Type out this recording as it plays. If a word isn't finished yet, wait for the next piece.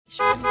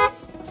temperature.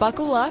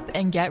 Buckle up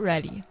and get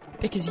ready,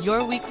 because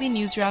your weekly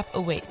news wrap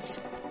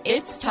awaits.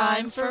 It's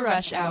time for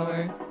Rush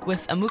Hour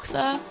with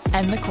Amuktha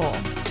and Nicole.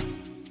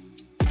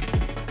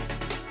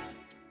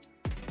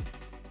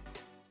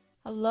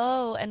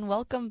 Hello and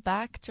welcome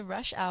back to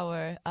Rush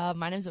Hour.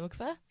 My name is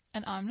Amuktha.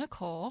 And I'm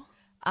Nicole.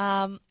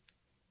 Our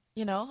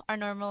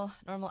normal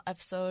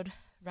episode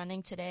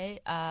running today.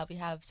 We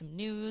have some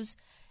news,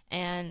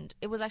 and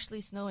it was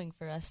actually snowing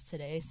for us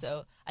today,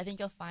 so I think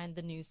you'll find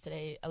the news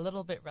today a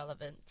little bit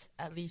relevant,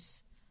 at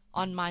least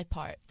on my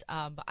part.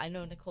 But I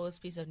know Nicole's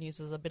piece of news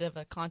is a bit of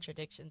a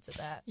contradiction to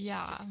that.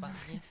 Yeah. Which is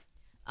funny.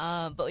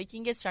 But we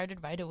can get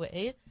started right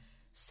away.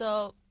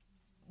 So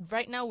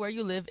right now where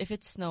you live, if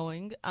it's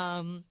snowing,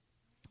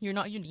 you're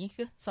not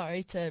unique.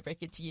 Sorry to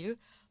break it to you.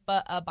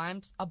 But a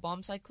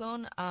bomb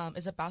cyclone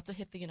is about to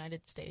hit the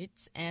United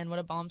States. And what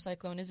a bomb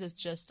cyclone is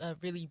just a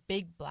really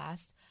big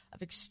blast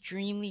of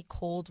extremely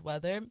cold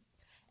weather.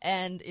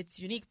 And it's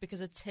unique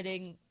because it's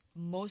hitting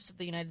most of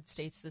the United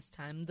States this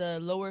time. The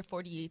lower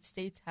 48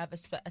 states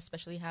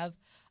especially have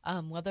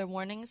weather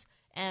warnings.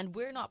 And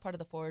we're not part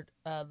of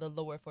the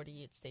lower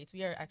 48 states.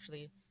 We are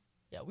actually...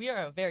 Yeah, we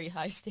are a very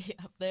high state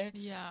up there.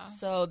 Yeah.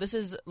 So this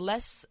is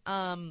less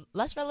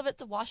relevant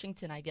to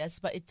Washington, I guess.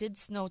 But it did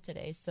snow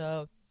today,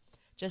 so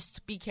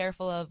just be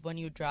careful of when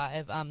you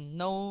drive.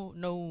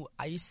 No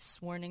ice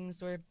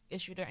warnings were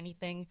issued or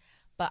anything.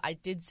 But I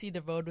did see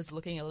the road was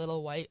looking a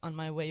little white on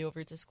my way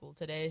over to school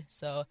today.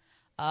 So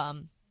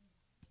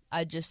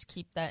I just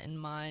keep that in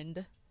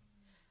mind.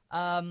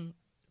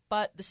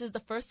 But this is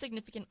the first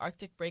significant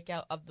Arctic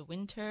breakout of the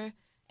winter.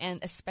 And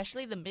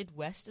especially the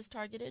Midwest is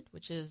targeted,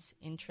 which is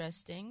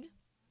interesting.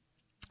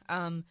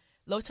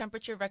 Low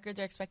temperature records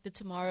are expected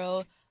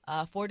tomorrow,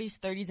 40s,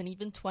 30s, and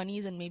even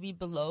 20s, and maybe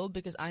below,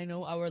 because I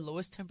know our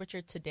lowest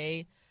temperature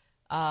today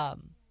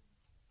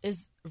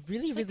is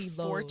really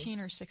low. 14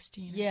 or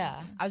 16 Yeah,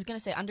 something. I was going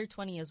to say under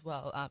 20 as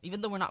well.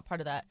 Even though we're not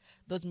part of that,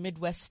 those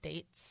Midwest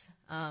states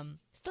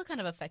still kind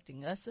of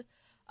affecting us.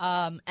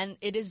 And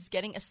it is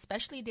getting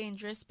especially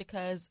dangerous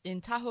because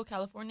in Tahoe,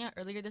 California,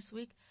 earlier this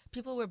week,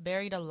 people were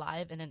buried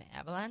alive in an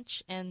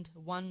avalanche and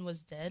one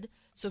was dead.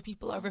 So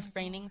people are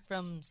refraining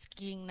from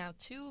skiing now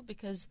too,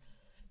 because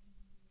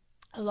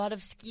a lot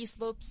of ski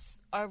slopes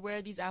are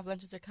where these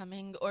avalanches are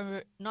coming,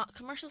 or not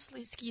commercial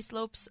ski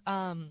slopes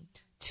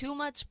too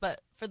much,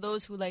 but for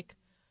those who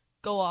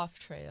go off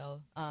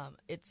trail,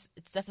 it's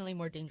definitely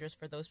more dangerous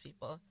for those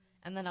people.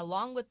 And then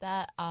along with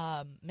that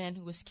man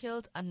who was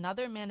killed,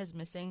 another man is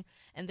missing,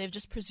 and they've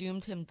just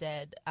presumed him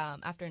dead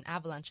after an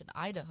avalanche in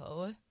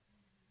Idaho.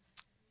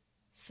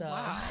 So,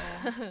 wow.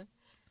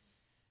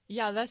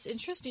 Yeah, that's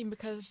interesting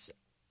because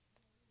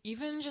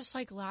even just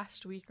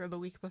last week or the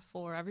week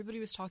before, everybody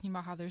was talking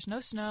about how there's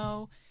no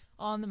snow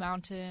on the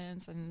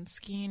mountains and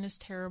skiing is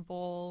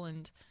terrible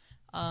and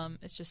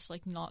it's just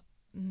not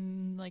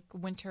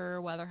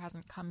winter weather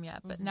hasn't come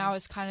yet. But now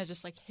it's kind of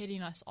just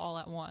hitting us all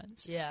at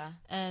once. Yeah.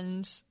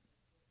 And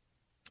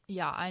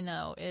yeah, I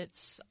know.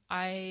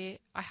 I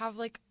have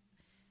a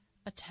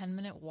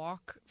 10-minute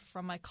walk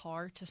from my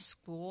car to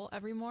school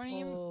every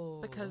morning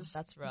because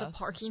that's rough. The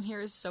parking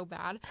here is so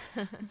bad.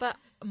 But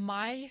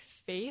my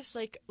face,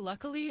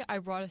 luckily I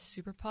brought a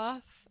Super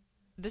Puff.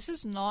 This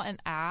is not an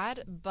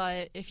ad,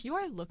 but if you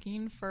are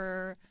looking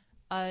for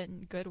a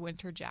good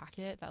winter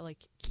jacket that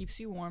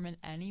keeps you warm in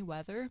any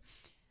weather,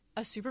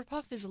 a Super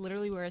Puff is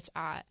literally where it's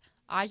at.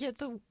 I get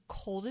the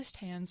coldest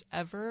hands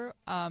ever,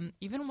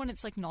 even when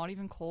it's not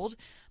even cold.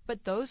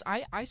 But those,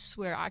 I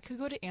swear, I could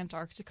go to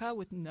Antarctica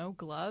with no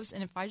gloves,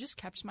 and if I just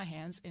kept my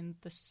hands in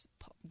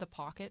the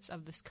pockets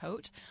of this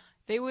coat,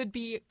 they would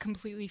be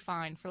completely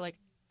fine for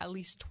at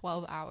least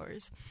 12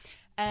 hours.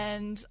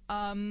 And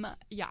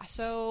yeah,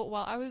 so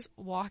while I was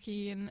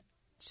walking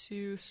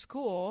to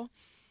school,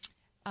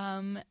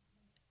 my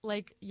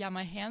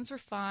hands were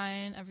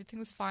fine, everything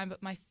was fine,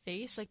 but my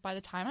face, by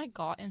the time I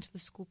got into the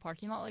school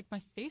parking lot,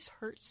 my face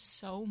hurt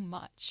so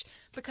much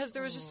because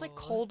there was just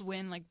cold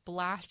wind,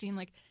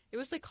 blasting, it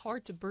was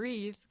hard to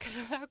breathe because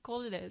of how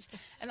cold it is.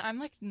 And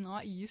I'm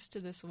not used to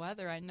this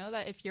weather. I know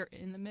that if you're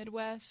in the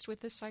Midwest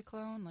with this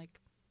cyclone,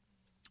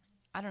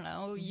 I don't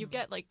know, you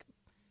get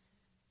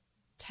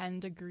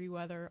 10-degree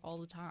weather all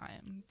the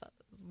time, but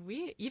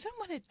even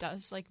when it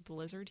does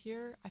blizzard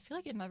here, I feel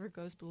it never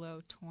goes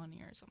below 20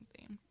 or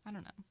something. I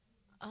don't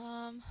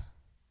know.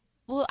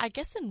 Well, I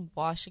guess in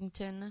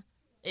Washington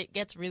it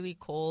gets really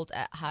cold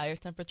at higher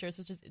temperatures,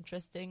 which is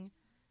interesting.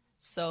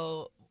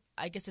 So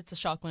I guess it's a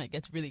shock when it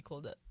gets really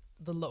cold at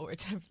the lower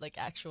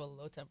actual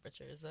low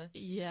temperatures.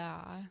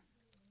 Yeah.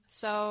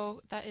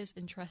 So that is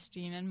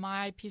interesting. And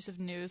my piece of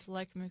news,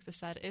 like Mukta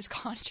said, is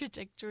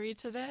contradictory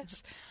to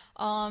this.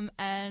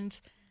 And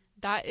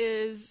that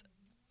is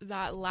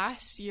that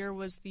last year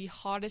was the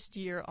hottest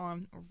year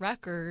on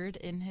record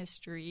in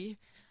history.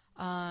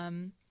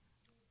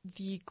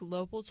 The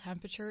global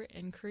temperature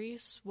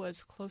increase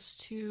was close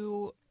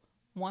to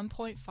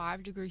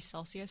 1.5 degrees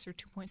Celsius or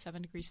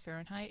 2.7 degrees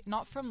Fahrenheit.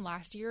 Not from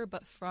last year,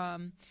 but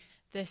from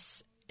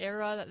this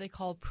era that they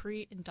call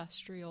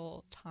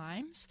pre-industrial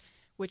times,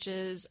 which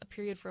is a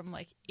period from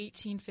like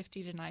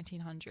 1850 to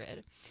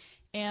 1900.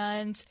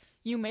 And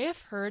you may have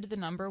heard the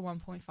number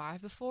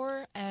 1.5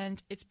 before,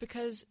 and it's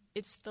because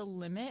it's the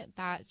limit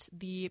that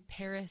the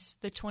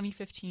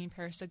 2015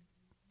 Paris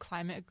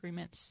Climate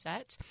Agreement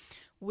set,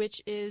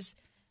 which is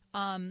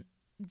the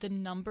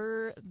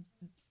number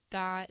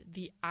that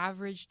the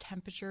average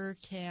temperature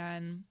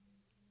can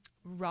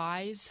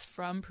rise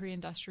from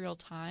pre-industrial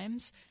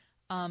times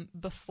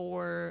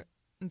before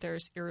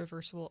there's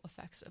irreversible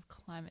effects of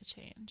climate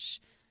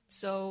change.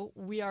 So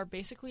we are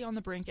basically on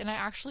the brink, and I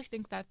actually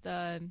think that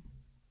the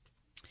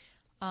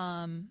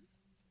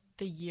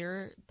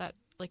year that,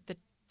 like, the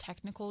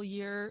technical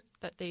year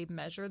that they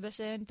measure this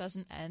in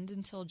doesn't end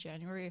until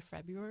January or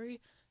February.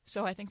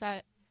 So I think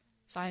that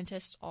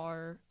scientists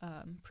are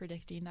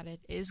predicting that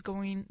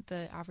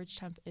the average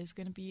temp is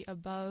going to be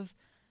above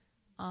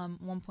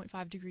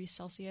 1.5 degrees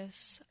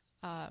Celsius,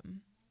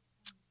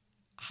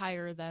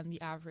 higher than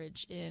the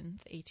average in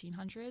the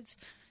 1800s.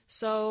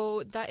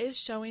 So that is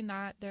showing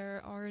that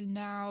there are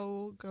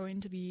now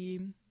going to be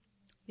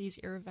these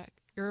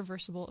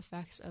irreversible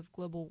effects of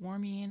global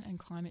warming and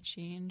climate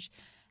change.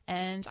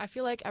 And I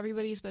feel like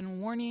everybody's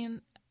been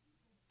warning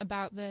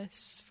about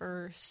this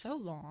for so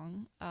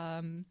long,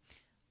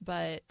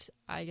 but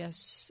I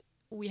guess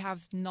we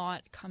have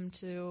not come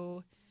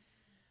to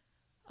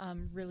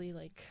really,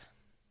 like,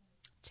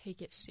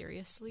 take it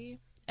seriously.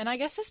 And I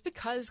guess it's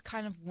because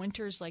kind of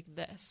winters like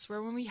this,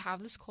 where when we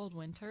have this cold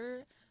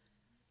winter,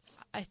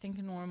 I think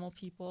normal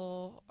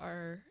people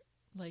are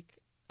like,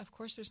 of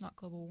course there's not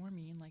global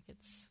warming, like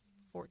it's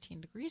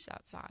 14 degrees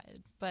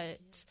outside,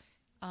 but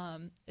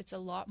it's a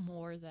lot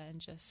more than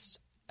just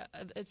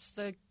it's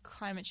the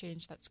climate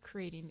change that's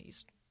creating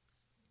these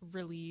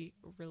really,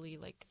 really,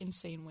 like,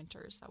 insane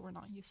winters that we're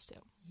not used to.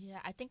 Yeah,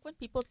 I think when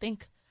people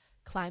think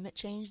climate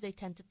change, they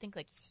tend to think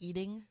like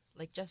heating,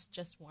 like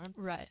just warmth.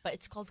 Right. But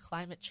it's called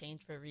climate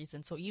change for a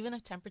reason. So even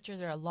if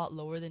temperatures are a lot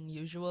lower than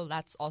usual,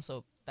 that's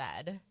also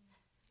bad.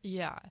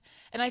 Yeah.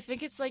 And I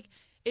think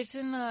it's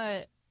in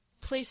the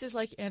places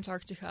like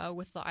Antarctica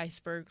with the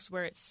icebergs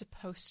where it's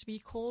supposed to be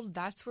cold.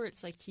 That's where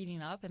it's, like,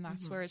 heating up, and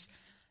that's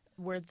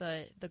where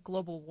the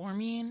global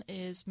warming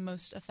is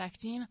most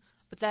affecting.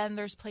 But then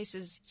there's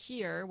places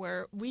here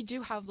where we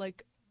do have,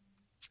 like,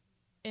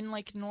 in,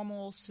 like,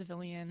 normal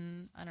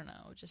civilian, I don't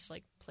know, just,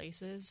 like,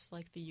 places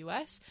like the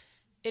U.S.,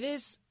 it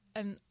is,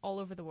 and all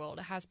over the world,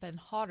 it has been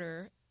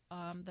hotter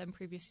than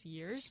previous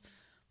years.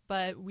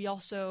 But we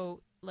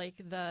also, like,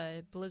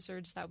 the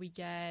blizzards that we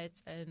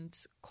get and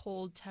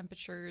cold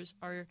temperatures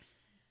are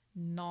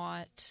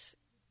not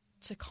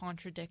to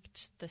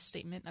contradict the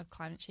statement of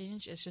climate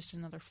change. It's just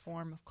another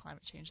form of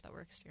climate change that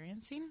we're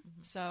experiencing.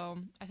 So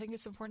I think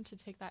it's important to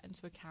take that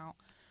into account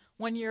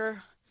when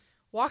you're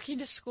walking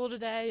to school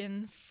today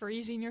and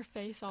freezing your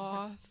face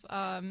off.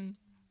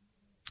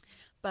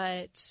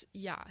 But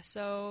yeah,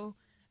 so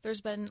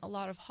there's been a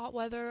lot of hot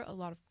weather, a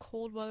lot of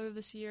cold weather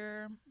this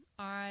year.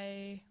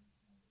 I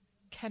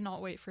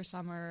cannot wait for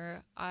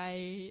summer.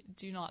 I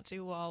do not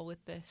do well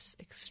with this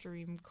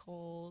extreme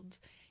cold.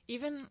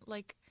 Even,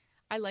 like,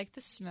 I like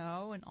the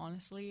snow, and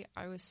honestly,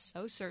 I was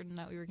so certain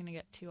that we were going to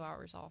get 2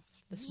 hours off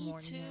this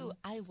morning. Me too.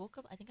 I woke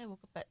up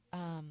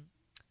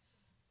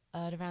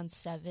at around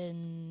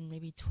 7,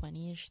 maybe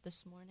 20-ish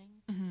this morning.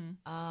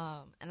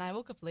 And I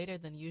woke up later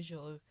than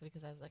usual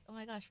because I was like, oh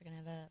my gosh, we're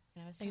going to have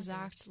a snow.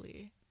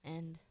 Exactly.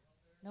 And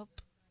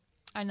nope.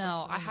 I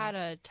know. I had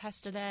a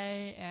test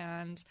today,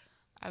 and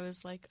I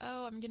was like,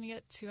 oh, I'm going to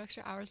get 2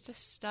 extra hours to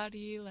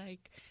study.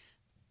 Like,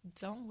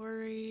 don't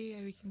worry,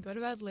 we can go to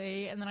bed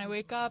late. And then I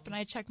wake up and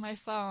I check my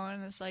phone,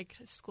 and it's like,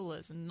 school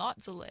is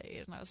not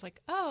delayed. And I was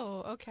like,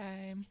 oh,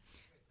 okay.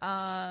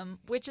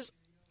 Which is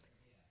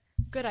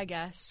good, I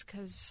guess,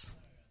 because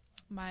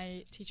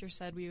my teacher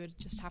said we would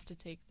just have to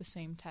take the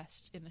same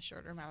test in a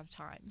shorter amount of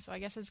time. So I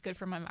guess it's good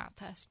for my math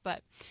test.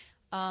 But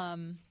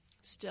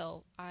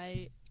still,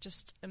 I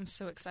just am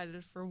so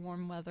excited for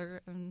warm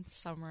weather and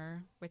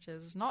summer, which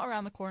is not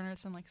around the corner.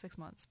 It's in like 6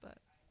 months, but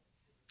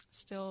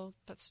still,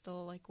 that's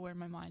still like where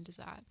my mind is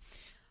at.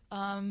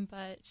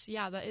 But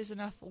yeah, that is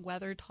enough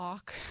weather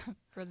talk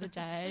for the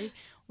day.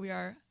 We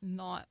are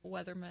not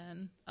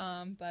weathermen,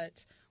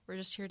 but we're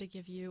just here to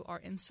give you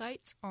our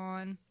insights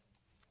on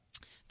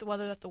the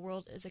weather that the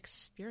world is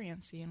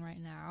experiencing right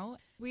now.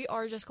 We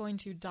are just going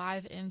to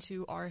dive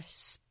into our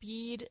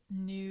speed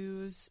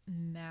news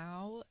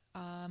now.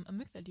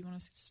 Amukta, do you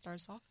want to start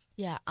us off?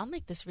 Yeah, I'll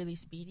make this really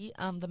speedy.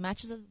 The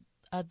matches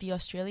of the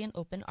Australian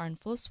Open are in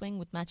full swing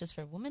with matches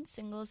for women's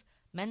singles,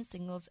 men's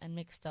singles, and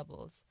mixed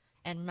doubles.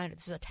 And remember,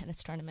 this is a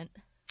tennis tournament.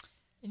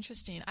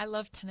 Interesting. I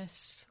love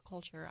tennis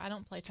culture. I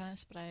don't play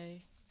tennis, but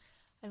I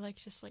like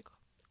just like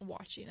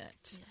watching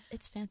it. Yeah,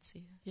 it's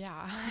fancy.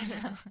 Yeah,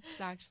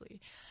 exactly.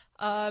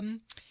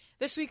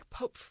 This week,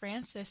 Pope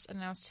Francis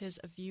announced his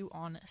view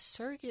on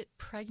surrogate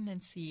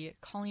pregnancy,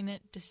 calling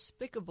it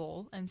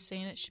despicable and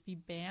saying it should be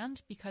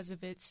banned because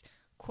of its,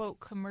 quote,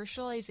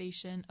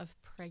 commercialization of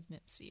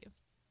pregnancy.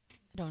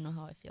 I don't know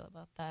how I feel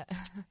about that.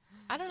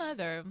 I don't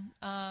either.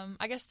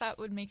 I guess that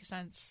would make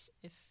sense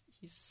if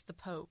he's the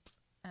Pope.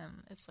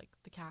 and it's like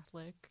the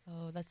Catholic.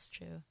 Oh, that's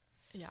true.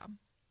 Yeah.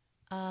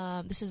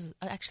 This is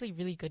actually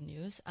really good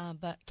news.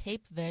 But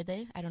Cape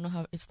Verde, I don't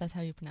know if that's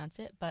how you pronounce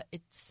it, but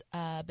it's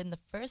been the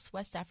first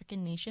West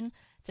African nation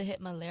to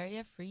hit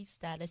malaria-free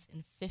status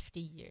in 50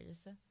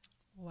 years.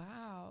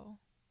 Wow.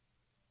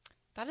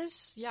 That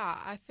is, yeah,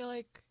 I feel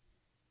like,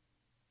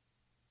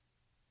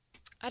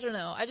 I don't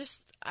know. I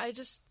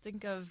just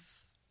think of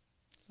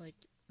like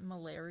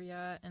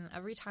malaria, and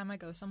every time I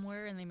go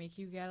somewhere and they make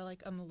you get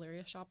like a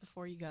malaria shot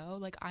before you go,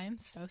 like I am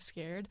so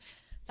scared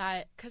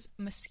that, because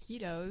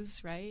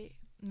mosquitoes, right?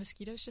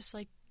 Mosquitoes just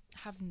like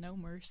have no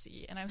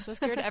mercy, and I'm so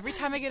scared every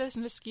time I get a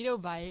mosquito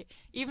bite,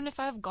 even if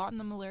I've gotten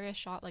the malaria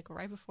shot like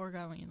right before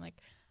going, like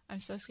I'm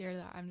so scared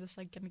that I'm just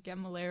like gonna get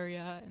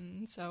malaria,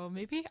 and so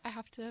maybe I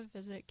have to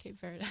visit Cape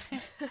Verde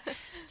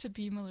to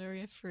be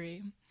malaria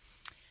free.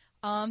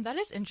 That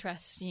is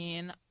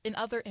interesting. In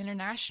other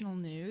international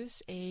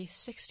news, a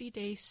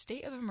 60-day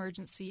state of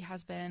emergency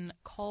has been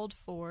called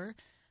for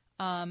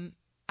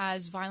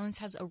as violence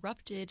has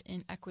erupted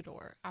in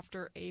Ecuador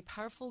after a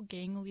powerful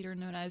gang leader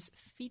known as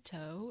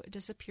Fito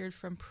disappeared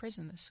from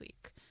prison this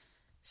week.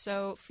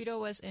 So Fito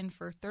was in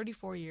for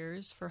 34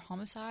 years for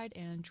homicide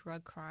and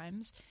drug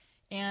crimes.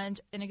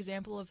 And an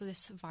example of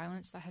this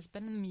violence that has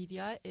been in the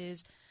media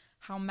is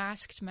how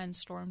masked men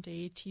stormed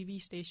a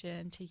TV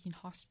station taking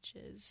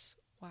hostages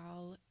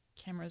while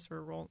cameras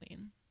were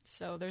rolling.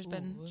 So there's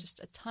been just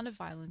a ton of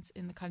violence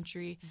in the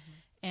country,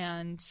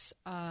 and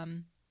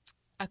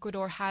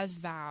Ecuador has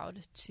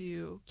vowed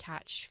to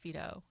catch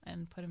Fito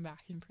and put him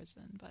back in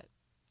prison. But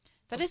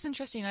that is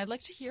interesting. I'd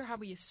like to hear how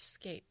he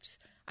escaped.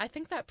 I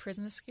think that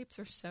prison escapes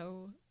are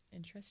so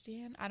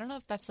interesting. I don't know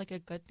if that's like a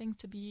good thing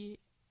to be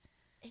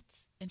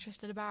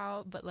interested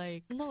about, but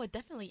like... No, it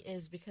definitely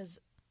is, because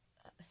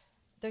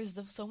there's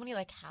so many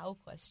like how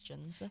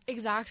questions.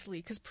 Exactly,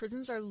 because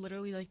prisons are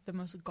literally like the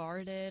most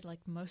guarded, like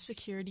most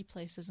security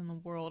places in the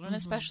world, and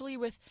especially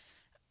with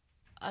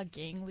a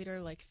gang leader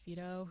like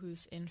Fito,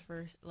 who's in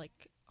for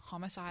like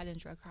homicide and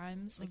drug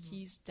crimes, like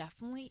he's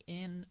definitely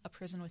in a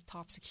prison with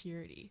top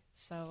security.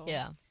 So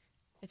yeah,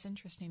 it's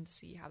interesting to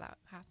see how that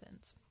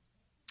happens.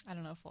 I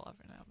don't know if we'll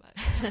ever know,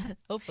 but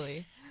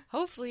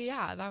hopefully,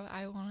 yeah.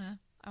 I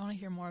wanna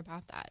hear more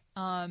about that.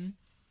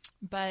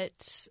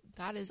 But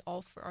that is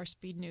all for our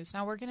speed news.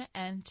 Now we're gonna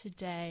end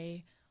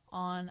today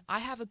on I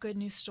have a good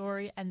news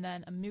story, and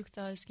then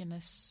Amukta is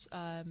gonna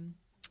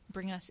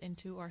bring us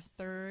into our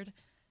third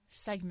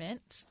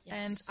segment.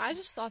 Yes. And I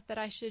just thought that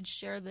I should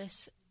share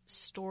this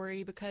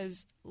story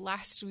because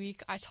last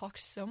week I talked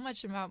so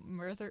much about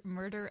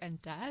murder and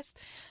death.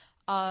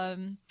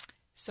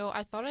 So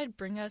I thought I'd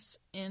bring us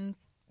in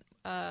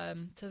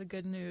to the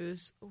good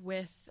news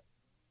with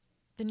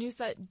the news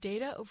that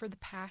data over the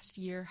past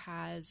year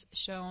has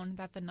shown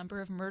that the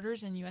number of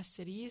murders in U.S.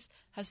 cities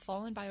has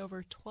fallen by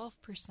over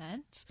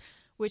 12%,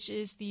 which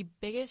is the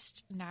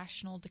biggest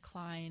national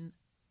decline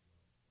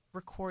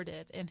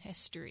recorded in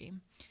history.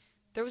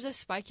 There was a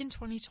spike in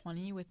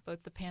 2020 with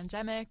both the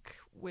pandemic,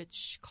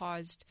 which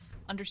caused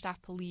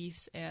understaffed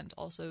police, and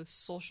also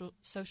social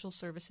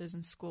services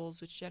and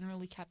schools, which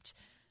generally kept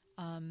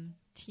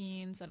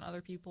teens and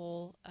other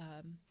people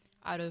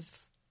out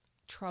of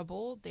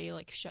trouble. They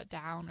like shut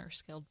down or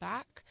scaled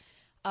back.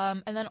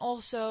 And then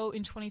also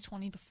in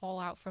 2020, the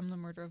fallout from the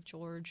murder of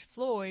George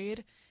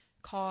Floyd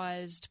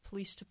caused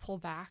police to pull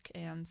back,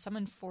 and some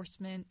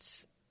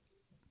enforcement,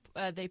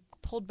 they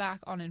pulled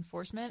back on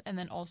enforcement, and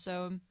then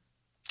also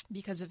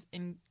because of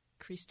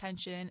increased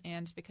tension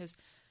and because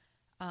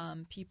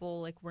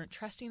people like weren't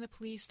trusting the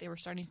police, they were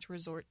starting to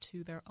resort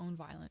to their own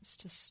violence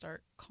to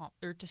start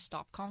to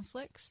stop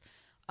conflicts.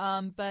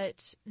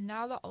 But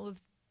now that all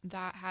of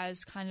that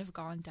has kind of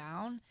gone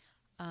down,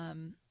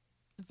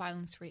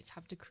 violence rates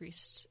have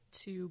decreased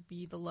to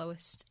be the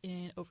lowest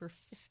in over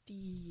 50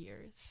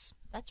 years.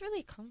 That's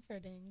really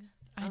comforting.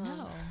 I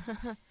know.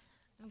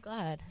 I'm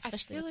glad,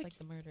 especially with like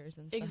the murders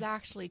and stuff.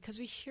 Exactly, because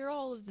we hear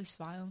all of this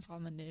violence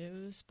on the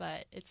news,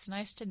 but it's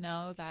nice to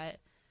know that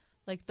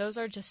like those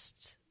are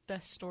just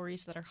the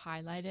stories that are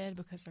highlighted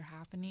because they're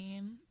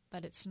happening,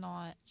 but it's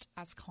not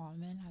as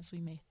common as we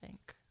may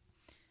think.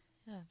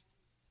 Yeah.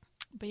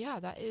 But yeah,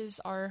 that is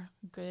our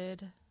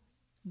good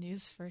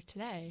news for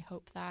today.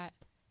 Hope that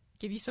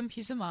give you some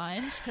peace of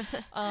mind.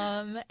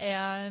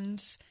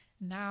 And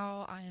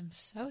now I am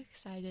so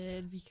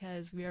excited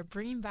because we are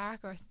bringing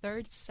back our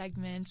third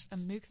segment.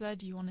 Amukta,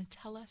 do you want to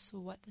tell us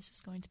what this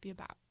is going to be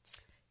about?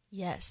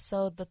 Yes,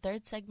 so the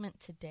third segment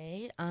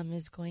today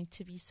is going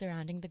to be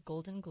surrounding the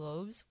Golden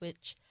Globes,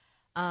 which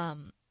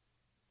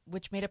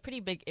made a pretty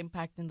big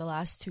impact in the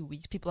last 2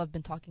 weeks. People have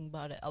been talking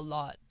about it a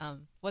lot,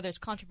 whether it's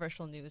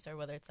controversial news or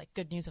whether it's like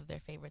good news of their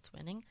favorites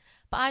winning.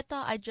 But I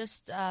thought I'd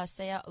just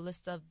say out a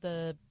list of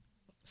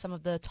some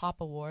of the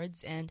top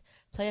awards and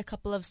play a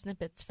couple of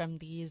snippets from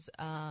these,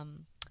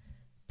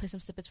 play some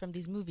snippets from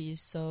these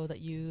movies so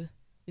that you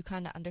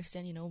kind of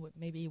understand,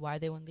 maybe why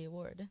they won the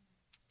award.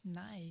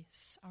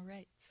 Nice. All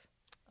right.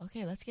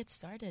 Okay, let's get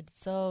started.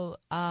 So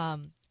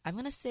I'm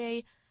going to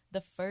say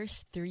the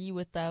first three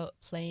without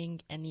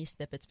playing any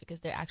snippets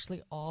because they're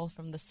actually all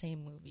from the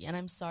same movie. And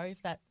I'm sorry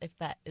if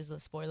that is a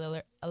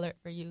spoiler alert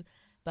for you,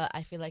 but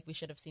I feel like we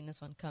should have seen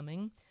this one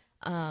coming.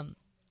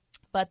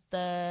 But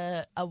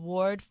the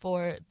award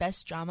for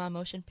Best Drama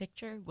Motion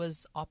Picture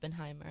was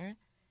Oppenheimer.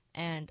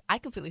 And I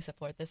completely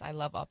support this. I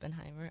love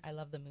Oppenheimer. I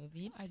love the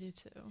movie. I do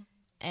too.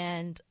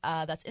 And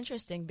that's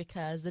interesting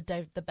because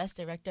the best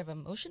director of a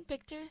motion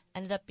picture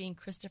ended up being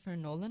Christopher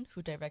Nolan,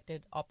 who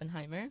directed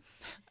Oppenheimer.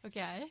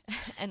 Okay.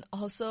 And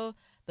also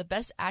the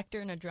best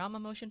actor in a drama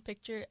motion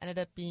picture ended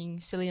up being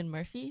Cillian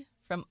Murphy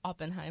from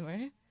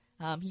Oppenheimer.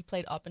 He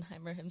played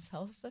Oppenheimer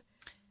himself.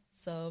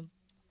 So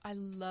I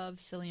love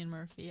Cillian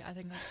Murphy. I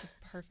think that's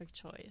a perfect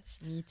choice.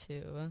 Me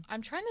too.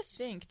 I'm trying to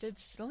think. Did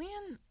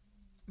Cillian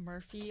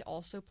Murphy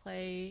also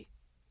play...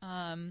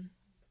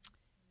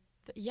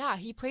 yeah,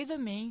 he played the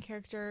main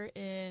character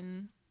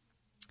in...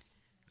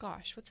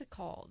 Gosh, what's it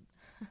called?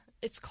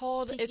 It's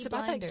called... Peaky it's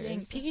about Blinders. that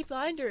gang. Peaky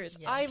Blinders.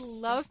 Yes. I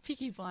love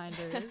Peaky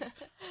Blinders.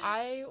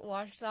 I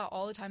watch that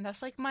all the time.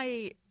 That's like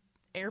my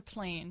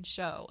airplane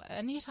show.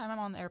 Anytime I'm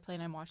on the airplane,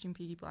 I'm watching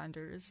Peaky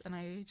Blinders, and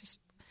I just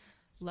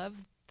love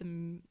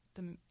the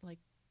like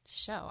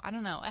show. I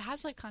don't know. It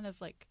has like kind of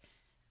like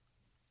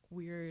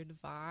weird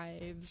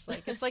vibes.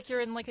 Like it's like you're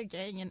in like a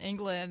gang in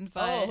England,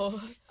 but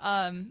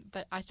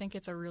but I think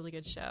it's a really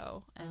good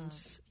show, and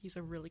he's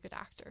a really good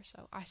actor.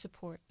 So I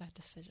support that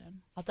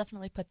decision. I'll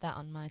definitely put that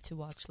on my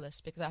to-watch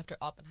list because after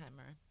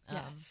Oppenheimer,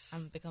 Yes.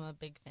 I've become a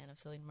big fan of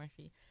Cillian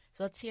Murphy.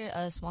 So let's hear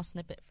a small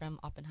snippet from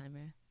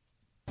Oppenheimer.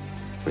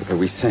 Are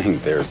we saying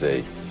there's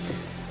a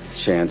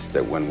chance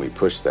that when we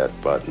push that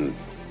button,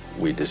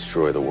 we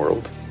destroy the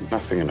world?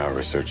 Nothing in our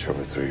research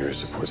over 3 years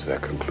supports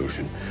that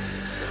conclusion,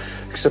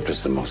 except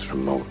it's the most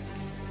remote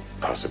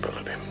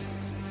possibility.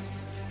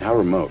 How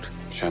remote?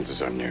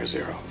 Chances are near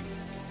zero.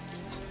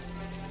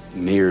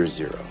 Near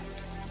zero.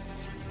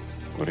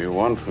 What do you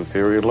want from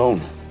theory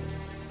alone?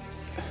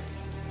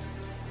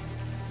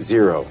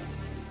 Zero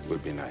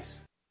would be nice.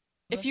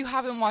 If you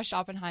haven't watched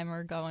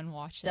Oppenheimer, go and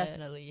watch it.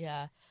 Definitely,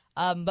 yeah.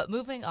 But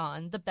moving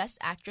on, the best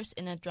actress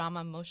in a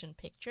drama motion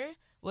picture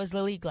was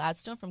Lily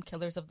Gladstone from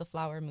Killers of the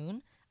Flower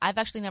Moon. I've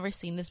actually never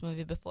seen this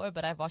movie before,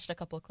 but I've watched a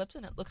couple of clips,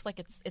 and it looks like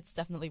it's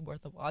definitely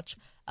worth a watch.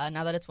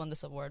 Now that it's won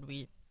this award,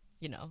 we,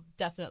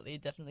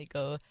 definitely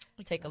go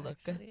take a look.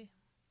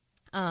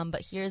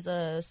 But here's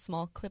a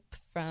small clip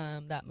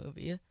from that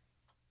movie.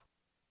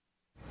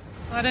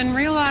 I didn't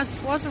realize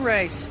this was a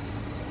race.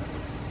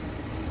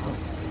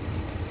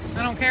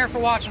 I don't care for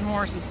watching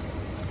horses.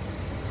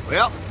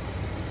 Well,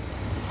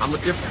 I'm a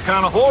different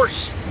kind of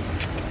horse.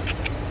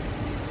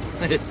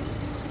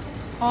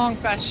 On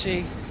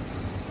kashi.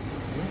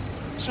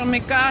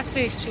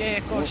 Shomikasi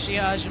sheko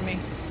shiajimi.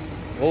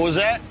 What was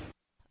that?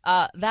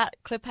 That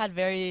clip had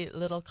very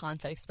little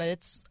context, but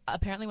it's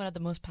apparently one of the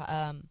most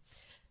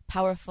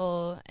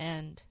powerful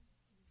and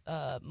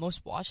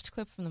most watched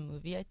clip from the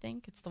movie, I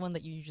think. It's the one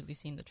that you usually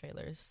see in the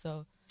trailers.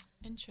 So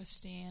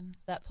Interesting.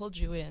 that pulled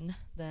you in,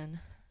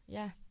 then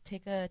yeah,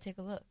 take a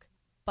look.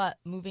 But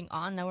moving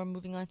on, now we're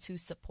moving on to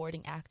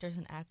supporting actors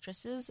and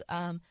actresses.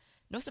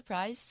 No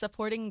surprise,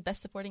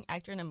 best supporting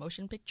actor in a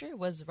motion picture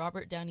was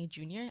Robert Downey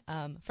Jr.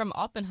 From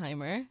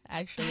Oppenheimer,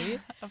 actually.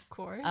 Of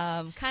course.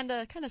 Kind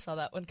of saw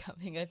that one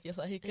coming, I feel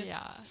like.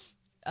 Yeah.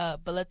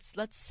 But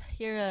let's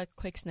hear a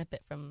quick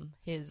snippet from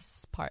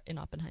his part in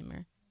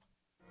Oppenheimer.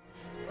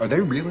 Are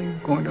they really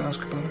going to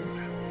ask about it?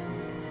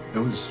 It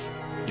was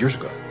years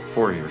ago.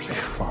 4 years ago.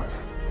 5.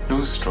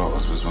 Louis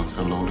Strauss was once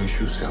a lowly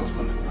shoe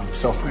salesman. I'm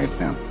self-made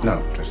now.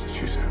 No, just a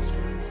shoe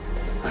salesman.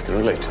 I can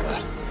relate to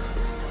that.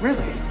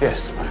 Really?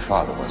 Yes, my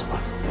father was one.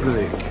 What are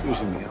they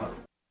accusing me of?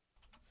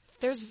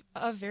 There's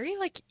a very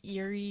like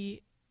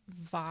eerie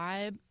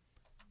vibe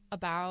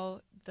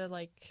about the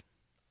like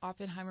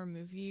Oppenheimer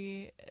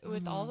movie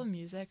with all the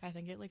music. I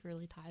think it like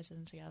really ties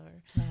in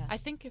together. Yeah. I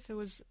think if there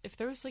was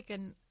like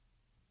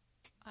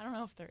I don't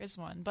know if there is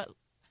one, but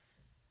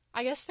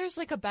I guess there's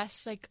like a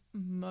best like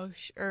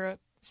motion or a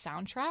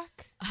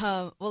soundtrack.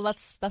 Well,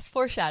 that's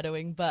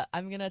foreshadowing, but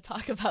I'm gonna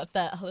talk about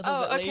that a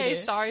little bit later. Okay.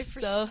 Sorry for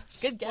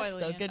good guess spoiling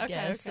though. it. Good Okay,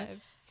 guess.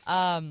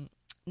 okay.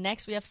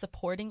 Next, we have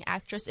supporting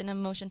actress in a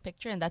motion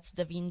picture, and that's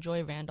Davine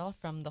Joy Randolph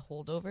from The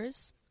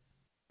Holdovers.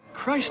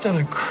 Christ on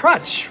a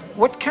crutch.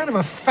 What kind of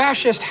a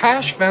fascist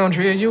hash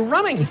foundry are you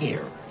running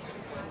here?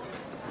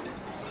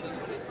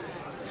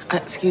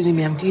 Excuse me,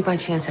 ma'am. Do you by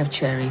chance have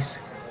cherries?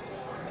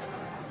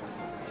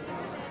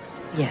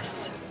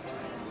 Yes.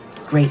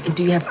 Great. And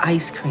do you have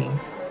ice cream?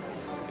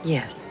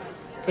 Yes.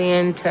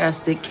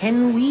 Fantastic.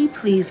 Can we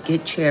please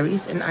get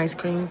cherries and ice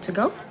cream to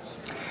go?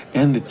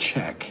 And the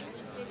check.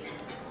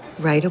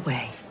 Right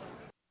away.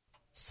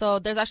 So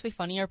there's actually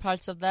funnier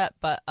parts of that,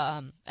 but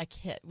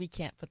we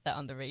can't put that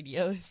on the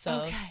radio. So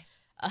Okay.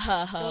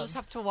 You'll just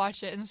have to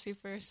watch it and see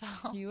for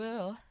yourself. you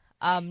will.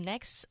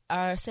 Next,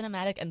 our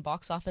cinematic and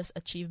box office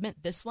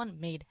achievement. This one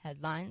made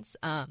headlines.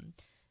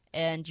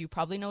 And you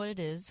probably know what it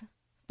is,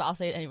 but I'll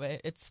say it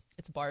anyway. It's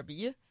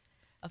Barbie.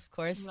 Of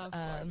course, Love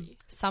Barbie.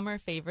 summer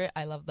favorite.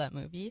 I love that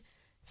movie.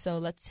 So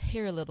let's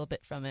hear a little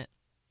bit from it.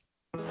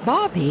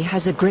 Barbie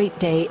has a great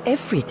day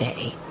every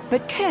day,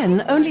 but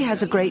Ken only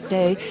has a great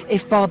day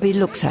if Barbie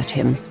looks at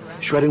him.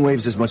 Shredding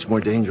waves is much more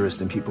dangerous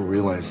than people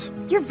realize.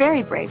 You're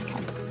very brave,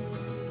 Ken.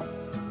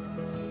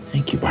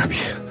 Thank you, Barbie.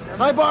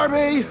 Hi,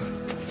 Barbie!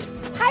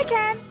 Hi,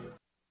 Ken!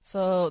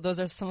 So those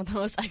are some of the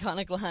most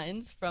iconic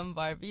lines from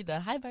Barbie. The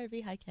 "Hi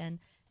Barbie, hi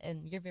Ken,"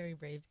 and "You're very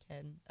brave,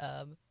 Ken."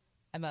 I'm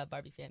a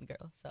Barbie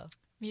fangirl, so.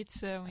 Me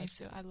too.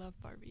 I love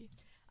Barbie.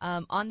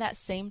 On that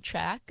same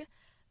track,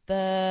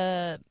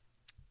 the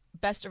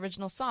best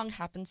original song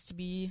happens to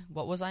be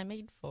 "What Was I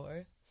Made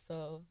For?"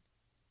 So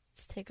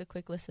let's take a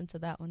quick listen to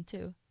that one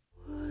too.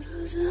 What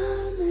was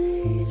I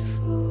made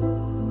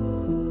for?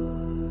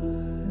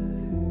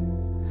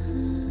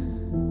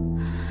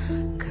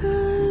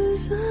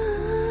 'Cause I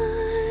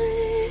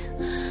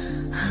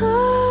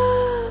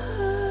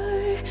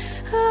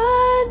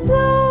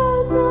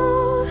don't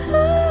know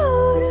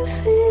how to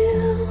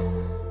feel.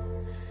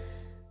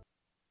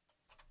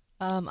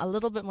 A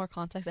little bit more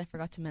context I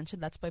forgot to mention.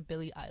 That's by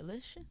Billie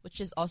Eilish,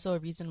 which is also a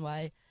reason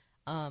why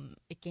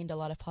it gained a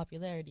lot of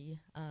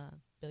popularity.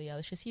 Billie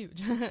Eilish is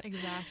huge.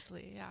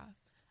 Exactly, yeah.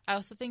 I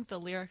also think the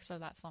lyrics of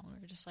that song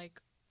are just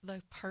like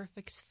the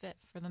perfect fit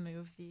for the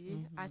movie.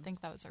 Mm-hmm. I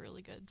think that was a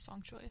really good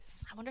song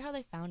choice. I wonder how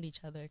they found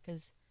each other,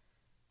 because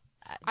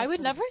I would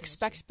never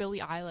expect Billie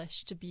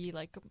Eilish to be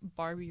like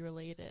Barbie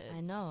related.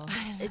 I know.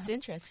 It's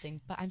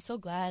interesting, but I'm so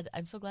glad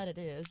it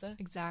is.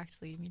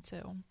 Exactly, me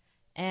too.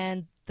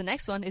 And the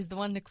next one is the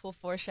one Nicole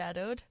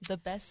foreshadowed, the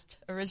best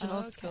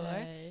original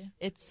score.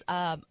 It's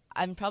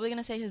I'm probably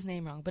gonna say his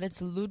name wrong, but it's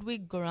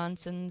Ludwig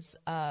Göransson's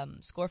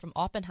score from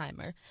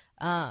Oppenheimer.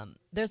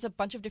 There's a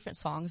bunch of different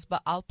songs,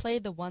 but I'll play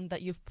the one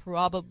that you've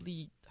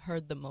probably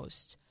heard the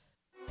most.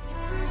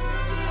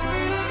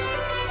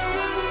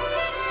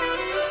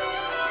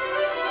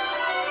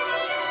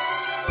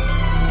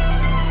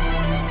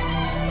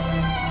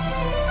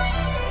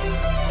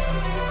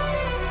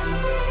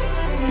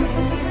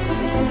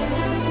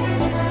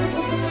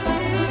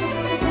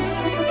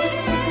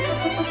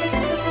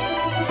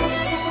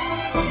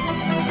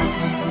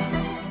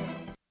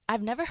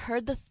 I've never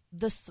heard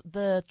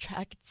the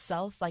track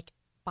itself, like,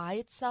 by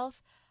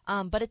itself,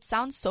 but it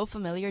sounds so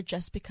familiar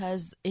just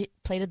because it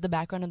played at the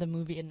background of the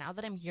movie, and now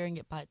that I'm hearing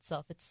it by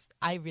itself,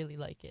 I really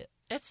like it.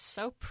 It's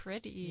so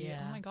pretty.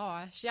 Yeah. Oh my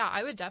gosh. Yeah,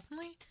 I would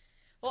definitely...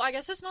 Well, I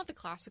guess it's not the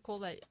classical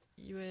that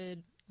you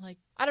would, like...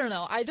 I don't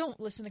know. I don't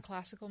listen to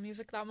classical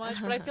music that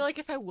much, but I feel like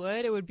if I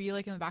would, it would be,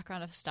 like, in the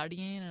background of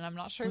studying, and I'm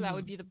not sure that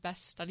would be the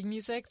best study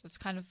music. That's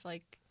kind of,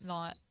 like,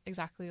 not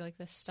exactly, like,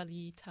 the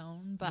study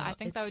tone, but I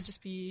think that would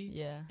just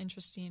be an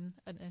interesting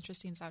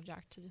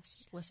subject to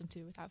just listen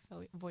to without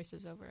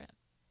voices over it.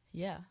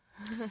 Yeah.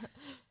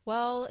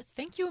 Well,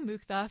 thank you,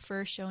 Mukta,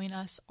 for showing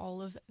us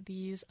all of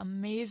these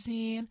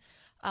amazing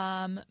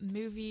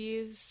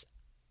movies,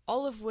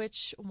 all of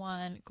which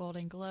won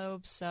Golden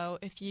Globes. So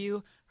if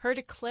you heard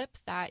a clip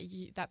that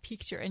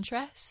piqued your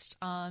interest,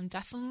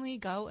 definitely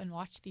go and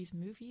watch these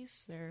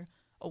movies. They're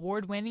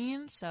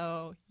award-winning,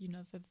 so you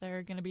know that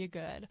they're going to be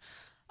good.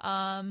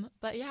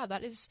 But yeah,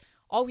 that is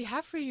all we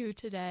have for you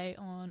today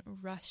on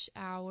Rush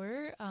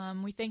Hour.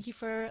 We thank you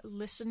for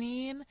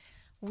listening.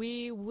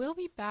 We will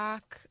be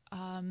back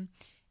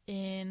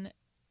in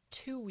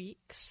 2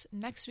 weeks.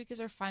 Next week is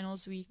our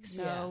finals week,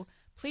 so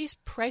please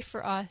pray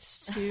for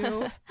us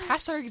to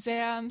pass our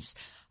exams.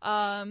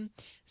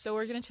 So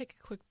we're going to take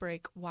a quick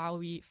break while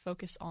we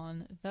focus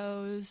on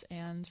those,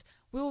 and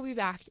we will be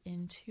back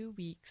in 2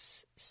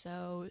 weeks.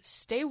 So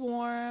stay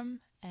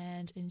warm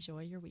and enjoy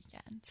your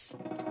weekend.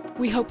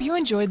 We hope you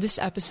enjoyed this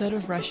episode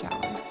of Rush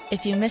Hour.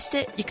 If you missed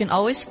it, you can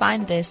always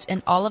find this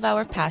and all of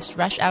our past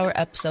Rush Hour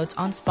episodes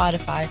on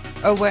Spotify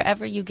or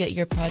wherever you get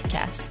your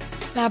podcasts.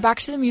 Now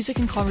back to the music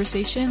and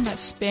conversation that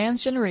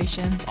spans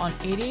generations on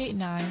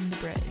 88.9 The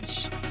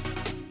Bridge.